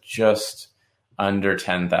one is just under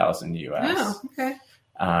 10,000 US. Oh, okay.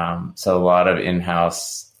 So a lot of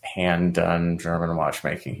in-house hand done German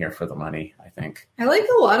watchmaking here for the money, I think. I like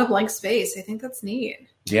a lot of blank space. I think that's neat.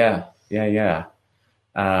 Yeah.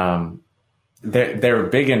 They're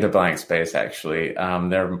big into blank space, actually.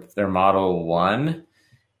 Their Model 1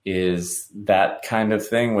 is that kind of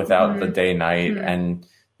thing without the day-night and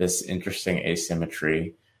this interesting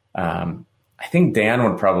asymmetry. I think Dan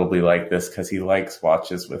would probably like this because he likes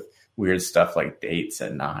watches with weird stuff like dates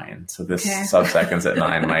at 9. So this sub-seconds at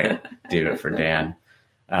 9 might do it for Dan.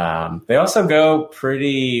 They also go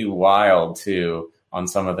pretty wild, too, on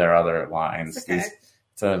some of their other lines. Okay.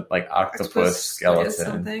 It's a like octopus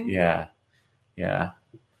skeleton. Yeah.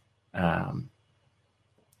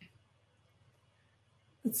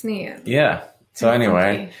 It's neat. Yeah. So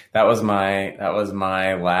anyway, that was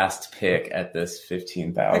my last pick at this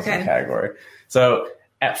 15,000 category. So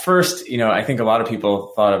at first, I think a lot of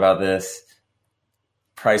people thought about this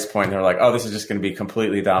price point. They're like, "Oh, this is just going to be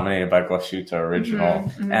completely dominated by Glashütte original,"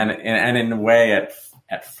 and in a way,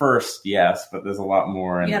 at first, yes, but there's a lot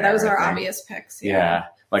more in there. Yeah, those are obvious picks. Yeah,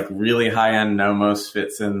 like really high end Nomos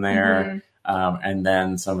fits in there, and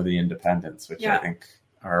then some of the independents, which I think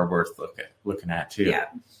are worth looking at too. Yeah.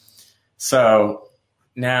 So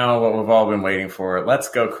now what we've all been waiting for, let's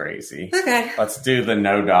go crazy. Okay. Let's do the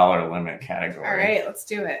no dollar limit category. All right, let's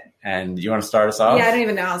do it. And you want to start us off? Yeah, I don't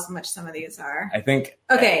even know how much some of these are. I think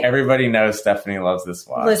everybody knows Stephanie loves this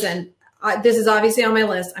watch. Listen, this is obviously on my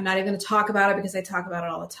list. I'm not even going to talk about it because I talk about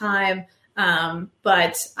it all the time.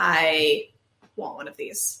 But I want one of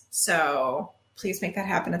these. So please make that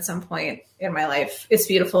happen at some point in my life. It's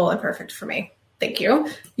beautiful and perfect for me. Thank you.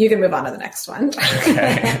 You can move on to the next one.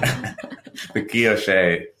 Okay. The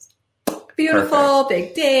Guilloche. Beautiful,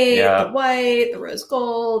 big date, the white, the rose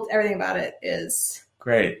gold, everything about it is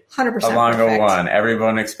great. 100% A Longo perfect. one.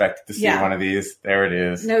 Everyone expected to see one of these. There it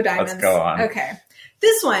is. No diamonds. Let's go on. Okay.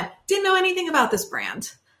 This one, didn't know anything about this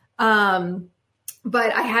brand. But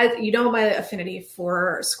I had, my affinity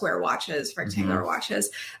for square watches, rectangular watches.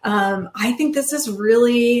 I think this is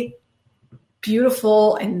really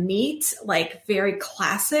beautiful and neat, like very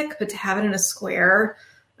classic, but to have it in a square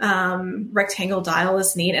rectangle dial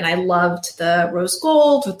is neat. And I loved the rose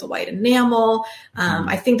gold with the white enamel.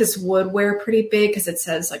 I think this would wear pretty big because it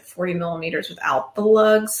says like 40 millimeters without the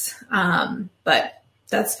lugs. But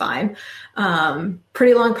that's fine.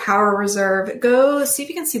 Pretty long power reserve. Go see if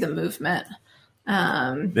you can see the movement.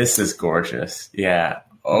 This is gorgeous. Yeah.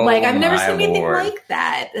 Oh, like I've never seen anything like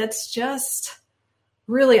that. That's just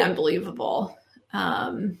really unbelievable.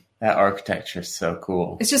 That architecture is so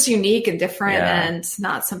cool. It's just unique and different and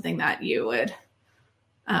not something that you would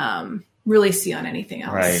really see on anything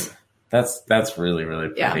else. Right. That's really, really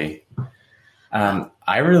pretty. Yeah.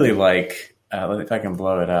 I really like, if I can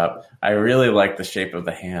blow it up, I really like the shape of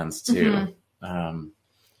the hands too.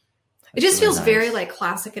 It just feels very like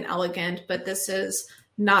classic and elegant, but this is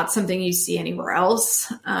not something you see anywhere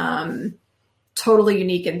else. Totally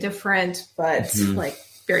unique and different, but like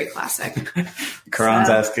very classic. Karan's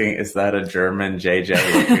asking, is that a German JJ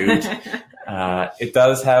Lagut? It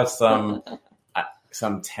does have some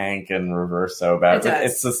tank and reverso about it.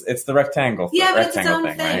 It's the rectangle. Yeah, but it's its own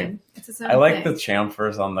thing. Right? It's its own I like the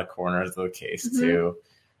chamfers on the corners of the case too.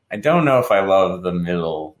 I don't know if I love the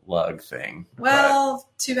middle lug thing. Well,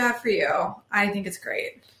 too bad for you. I think it's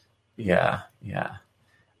great. Yeah.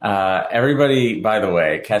 Everybody, by the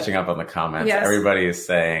way, catching up on the comments, everybody is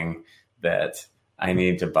saying that I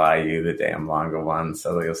need to buy you the damn Longo one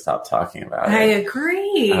so that you'll stop talking about it. I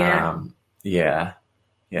agree. Yeah.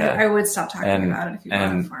 I would stop talking about it if you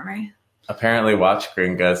bought it for me. Apparently Watch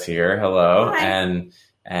Gringa's here. Hello. Hi.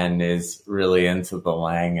 And is really into the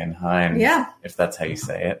Lang and Hein. Yeah. If that's how you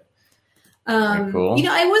say it. Very cool.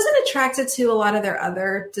 I wasn't attracted to a lot of their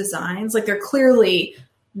other designs. Like they're clearly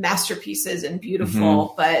masterpieces and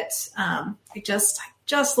beautiful, but I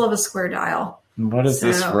just love a square dial. What does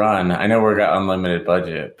this run? I know we've got unlimited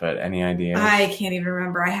budget, but any ideas? I can't even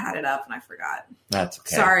remember. I had it up and I forgot. That's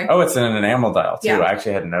okay. Sorry. Oh, it's in an enamel dial too. Yeah. I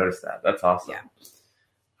actually hadn't noticed that. That's awesome. Yeah.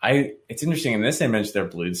 It's interesting. In this image, they're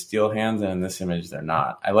blued steel hands, and in this image, they're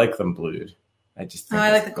not. I like them blued. I just think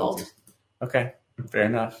I like the gold. Okay, fair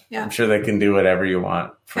enough. Yeah. I'm sure they can do whatever you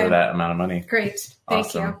want for that amount of money. Great.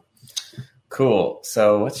 Thank you. Cool.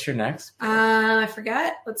 So what's your next? I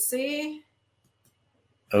forgot. Let's see.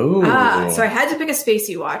 Oh. So I had to pick a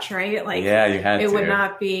spacey watch, right? Like, yeah, you had to. It would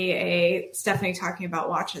not be a Stephanie talking about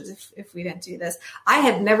watches if we didn't do this. I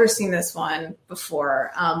had never seen this one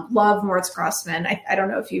before. Love Moritz Grossman. I don't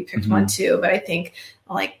know if you picked one too, but I think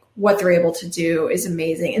like what they're able to do is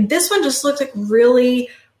amazing. And this one just looks like really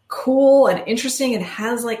cool and interesting and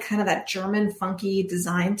has like kind of that German funky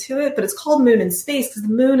design to it, but it's called Moon in Space because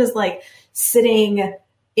the moon is like sitting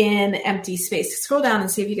in empty space. Scroll down and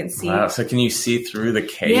see if you can see. Wow. So can you see through the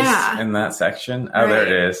case in that section? Oh, right. There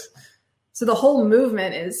it is. So the whole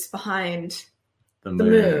movement is behind the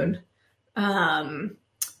moon.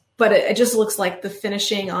 But it just looks like the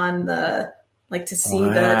finishing on the, like to see the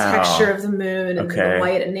texture of the moon and the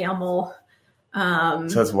white enamel.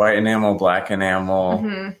 So it's white enamel, black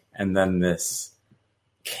enamel, and then this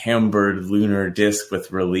cambered lunar disc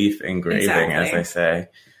with relief engraving, as they say.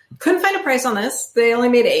 Couldn't find a price on this. They only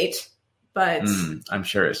made 8, but I'm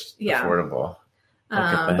sure it's affordable.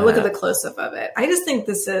 But look at the close-up of it. I just think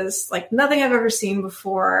this is like nothing I've ever seen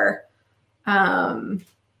before.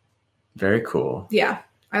 Very cool. Yeah,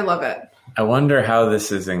 I love it. I wonder how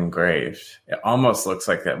this is engraved. It almost looks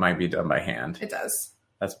like that might be done by hand. It does.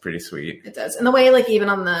 That's pretty sweet. It does. And the way, like, even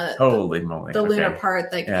on the holy moly, the lunar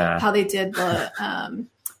part, like how they did the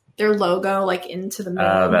their logo like into the moon.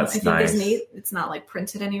 Oh, that's I think nice. is neat. It's not like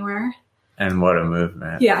printed anywhere. And what a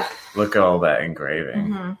movement! Yeah, look at all that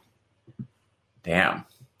engraving. Damn,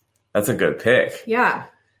 that's a good pick. Yeah.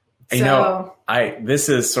 You know, this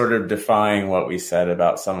is sort of defying what we said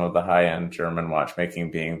about some of the high-end German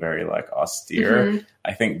watchmaking being very like austere.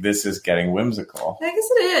 I think this is getting whimsical. I guess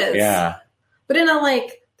it is. Yeah. But in a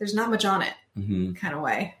like, there's not much on it kind of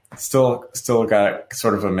way. Still got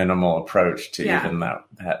sort of a minimal approach to even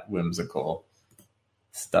that whimsical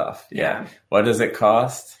stuff. Yeah. What does it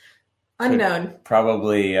cost? Unknown.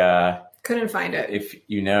 Probably. Couldn't find it. If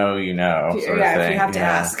you know, you know. If you have to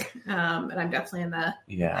ask. And I'm definitely in the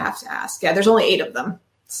have to ask. Yeah, there's only 8 of them.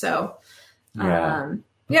 So, I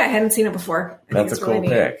hadn't seen it before. That's a cool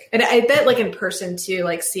pick. And I bet like in person too,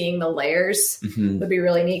 like seeing the layers would be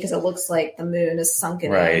really neat because it looks like the moon is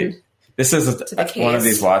sunken in. This is one of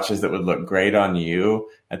these watches that would look great on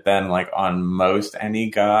you, and then like on most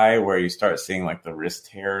any guy where you start seeing like the wrist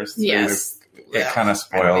hairs. It kind of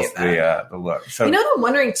spoils the look. So you know what I'm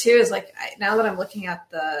wondering too is like now that I'm looking at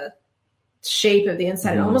the shape of the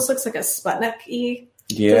inside, it almost looks like a Sputnik-y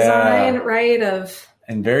design, right?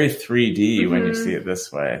 And very 3D when you see it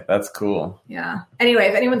this way. That's cool. Yeah. Anyway,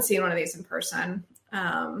 if anyone's seen one of these in person,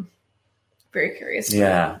 very curious.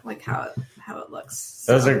 Like how it looks.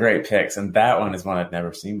 Those are great picks, and that one is one I've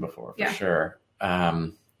never seen before for sure.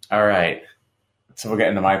 All right. So we'll get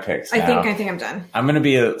into my picks now. I think I'm done. I'm going to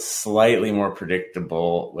be slightly more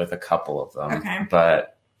predictable with a couple of them. Okay.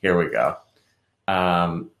 But here we go.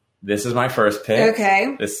 This is my first pick.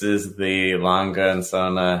 Okay. This is the Lange &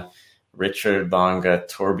 Söhne Richard Lange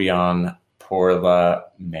Tourbillon pour la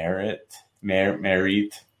Mérite.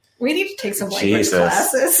 We need to take some language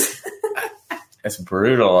classes. It's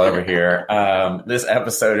brutal over here. This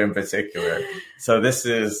episode in particular. So this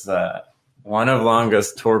is one of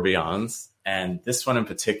Lange's tourbillons. And this one in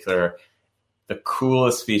particular, the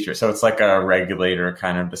coolest feature. So it's like a regulator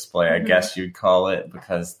kind of display, I guess you'd call it,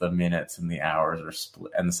 because the minutes and the hours are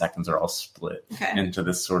split and the seconds are all split into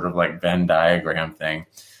this sort of like Venn diagram thing.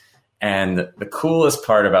 And the coolest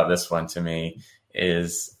part about this one to me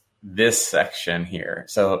is this section here.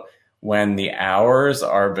 So when the hours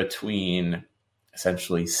are between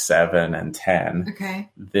essentially 7 and 10,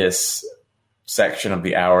 this section of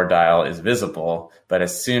the hour dial is visible, but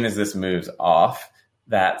as soon as this moves off,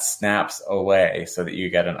 that snaps away so that you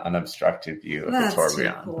get an unobstructed view of the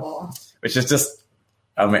tourbillon. Cool. Which is just,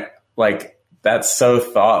 I mean, like, that's so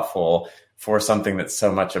thoughtful for something that's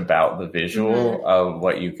so much about the visual of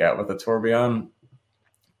what you get with a tourbillon.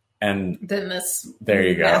 And then this there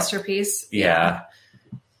you go. Masterpiece. Yeah.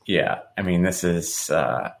 I mean, this is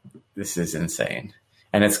insane.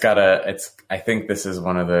 And I think this is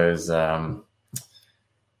one of those,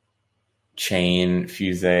 chain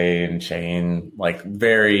like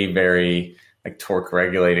very, very like torque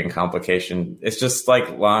regulating complication. It's just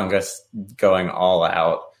like Lange going all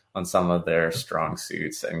out on some of their strong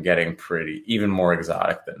suits and getting even more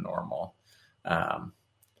exotic than normal. Can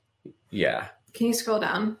you scroll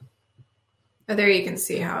down? Oh, there you can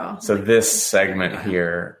see how. So this segment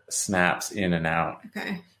here snaps in and out.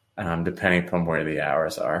 Okay. Depending upon where the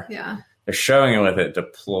hours are. Yeah. They're showing it with it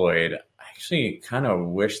deployed. Actually kind of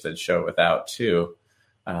wish they'd show it without too.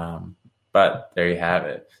 But there you have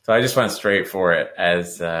it. So I just went straight for it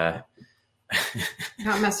as not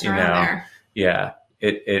messing around there. Yeah,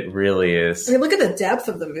 it really is. I mean, look at the depth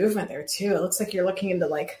of the movement there too. It looks like you're looking into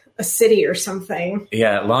like a city or something.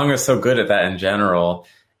 Yeah, Lange is so good at that in general.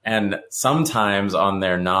 And sometimes on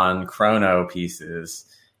their non-chrono pieces,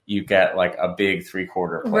 you get like a big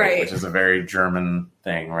 3/4 plate, which is a very German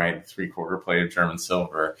thing, right? 3/4 plate of German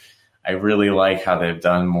silver. I really like how they've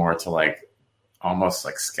done more to like almost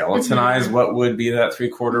like skeletonize what would be that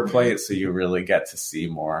 3/4 plate. So you really get to see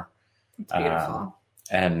more. It's beautiful.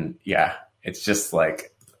 And yeah, it's just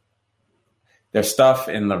like their stuff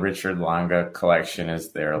in the Richard Lange collection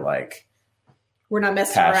is their like we're not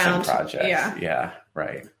messing passion around project. Yeah,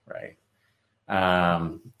 right.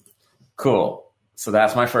 Cool. So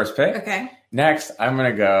that's my first pick. Okay. Next, I'm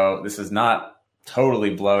going to go, this is not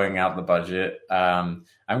totally blowing out the budget. I'm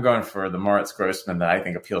going for the Moritz Grossman that I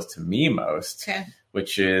think appeals to me most,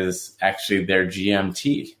 which is actually their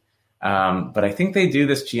GMT. But I think they do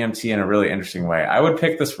this GMT in a really interesting way. I would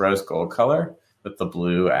pick this rose gold color with the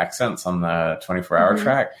blue accents on the 24-hour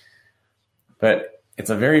track. But it's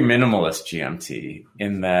a very minimalist GMT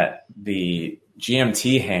in that the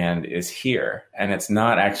GMT hand is here and it's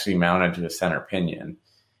not actually mounted to a center pinion.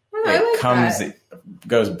 It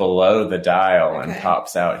goes below the dial and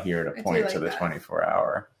pops out here to point to the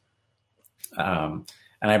 24-hour. And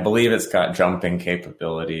I believe it's got jumping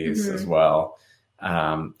capabilities as well.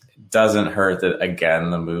 Doesn't hurt that, again,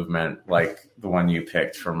 the movement, like the one you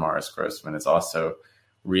picked from Moritz Grossman, is also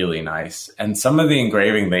really nice. And some of the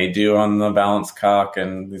engraving they do on the balance cock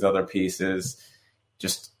and these other pieces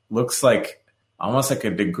just looks like almost like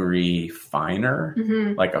a degree finer,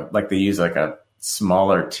 like they use like a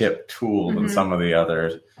smaller tip tool than some of the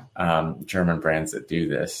other German brands that do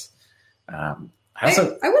this. I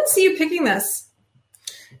wouldn't see you picking this.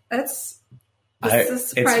 This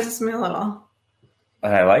surprises me a little.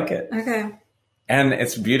 I like it. Okay. And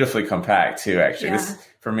it's beautifully compact too, actually. Yeah. This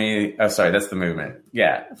for me, that's the movement.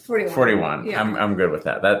 Yeah. 41. Yeah. I'm good with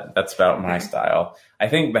that. That's about my style. I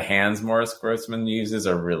think the hands Moritz Grossman uses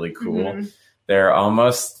are really cool. They're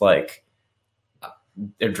almost like,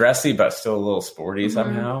 they're dressy, but still a little sporty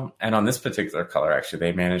somehow. And on this particular color, actually,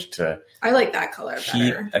 they managed to... I like that color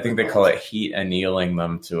better. I think they call it heat annealing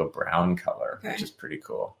them to a brown color, which is pretty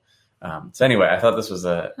cool. So anyway, I thought this was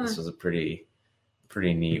a pretty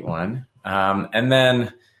neat one. And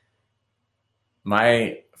then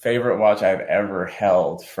my favorite watch I've ever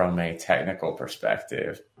held from a technical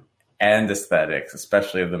perspective and aesthetics,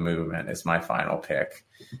 especially of the movement, is my final pick,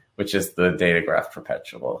 which is the Datograph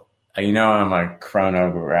Perpetual. You know, I'm a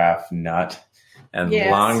chronograph nut, and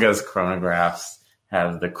Lange's chronographs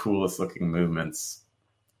have the coolest looking movements,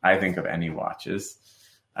 I think, of any watches.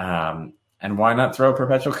 And why not throw a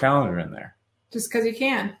perpetual calendar in there? Just because you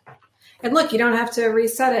can. And look, you don't have to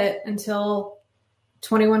reset it until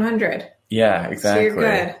 2100. Yeah, exactly. So you're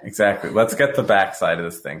good. Exactly. Let's get the backside of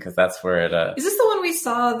this thing, because that's where it... Is this the one we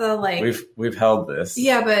saw We've held this.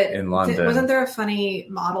 Yeah, but in London. Wasn't there a funny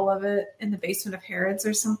model of it in the basement of Harrods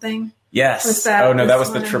or something? Yes. That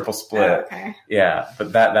was the triple split. Oh, okay. Yeah,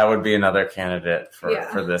 but that would be another candidate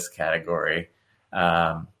for this category.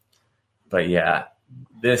 But yeah,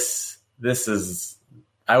 this is...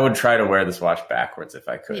 I would try to wear this watch backwards if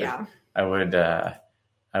I could. Yeah. I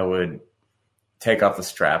would take off the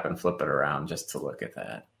strap and flip it around just to look at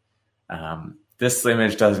that. This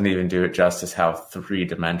image doesn't even do it justice how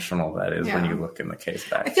three-dimensional that is when you look in the case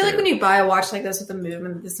back. I feel like when you buy a watch like this with a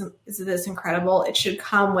movement this incredible, it should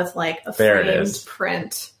come with like a framed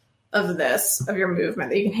print of your movement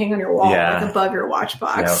that you can hang on your wall like above your watch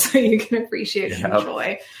box so you can appreciate and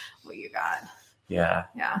enjoy what you got. Yeah.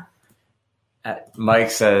 Yeah.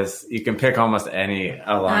 Mike says you can pick almost any Lange.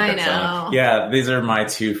 I know. Yeah, these are my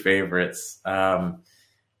two favorites.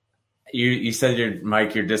 You said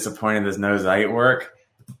you're disappointed there's no Zeitwerk.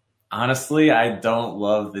 Honestly, I don't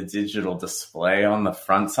love the digital display on the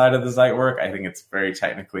front side of the Zeitwerk. I think it's very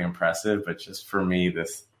technically impressive, but just for me,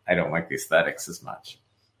 I don't like the aesthetics as much.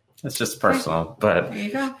 It's just personal, but there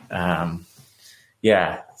you go.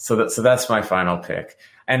 Yeah. So that's my final pick,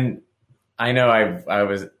 and I know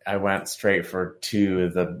I went straight for two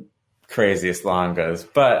of the craziest Langes,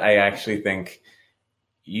 but I actually think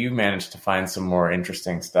you managed to find some more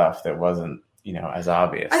interesting stuff that wasn't, as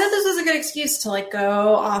obvious. I thought this was a good excuse to like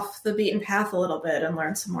go off the beaten path a little bit and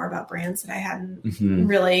learn some more about brands that I hadn't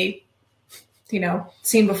really,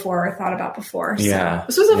 seen before or thought about before. So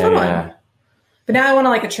this was a fun one. But now I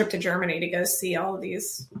want a trip to Germany to go see all of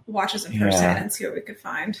these watches in person and see what we could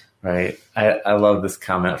find. Right. I love this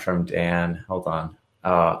comment from Dan. Hold on.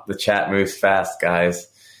 Oh, the chat moves fast, guys.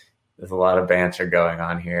 There's a lot of banter going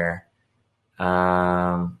on here.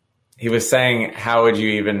 He was saying, how would you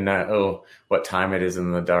even know what time it is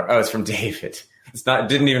in the dark? Oh, it's from David.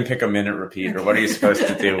 Didn't even pick a minute repeater. What are you supposed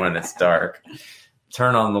to do when it's dark?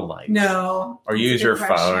 Turn on the lights. No. Or use your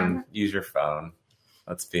phone. Use your phone.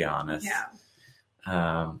 Let's be honest. Yeah.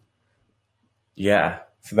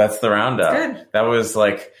 So that's the roundup. Good. That was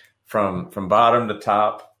from bottom to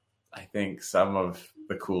top, I think some of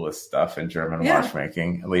the coolest stuff in German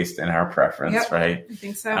watchmaking, at least in our preference, right? I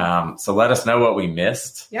think so. So let us know what we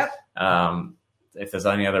missed. Yep. If there's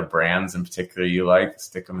any other brands in particular you like,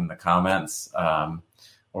 stick them in the comments.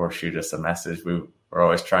 or shoot us a message. We're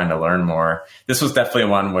always trying to learn more. This was definitely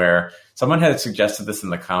one where someone had suggested this in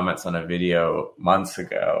the comments on a video months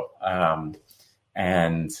ago.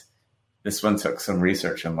 And this one took some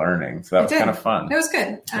research and learning. So that was kind of fun. It was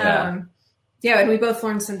good. Yeah, and we both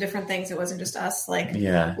learned some different things. It wasn't just us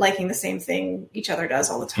liking the same thing each other does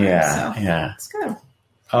all the time. Yeah. It's good.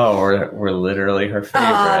 Oh, we're literally her favorite.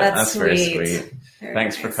 Oh, that's very sweet. Very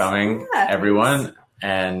Thanks nice. for coming, Yeah, everyone. thanks.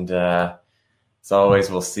 And as always,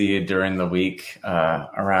 we'll see you during the week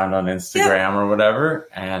around on Instagram or whatever.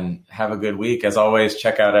 And have a good week. As always,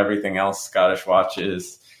 check out everything else Scottish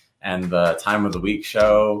Watches and the Time of the Week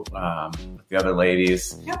show with the other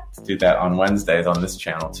ladies. Do that on Wednesdays on this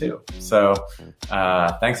channel too. So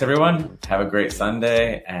thanks, everyone. Have a great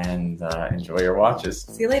Sunday and enjoy your watches.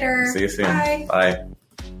 See you later. See you soon. Bye. Bye.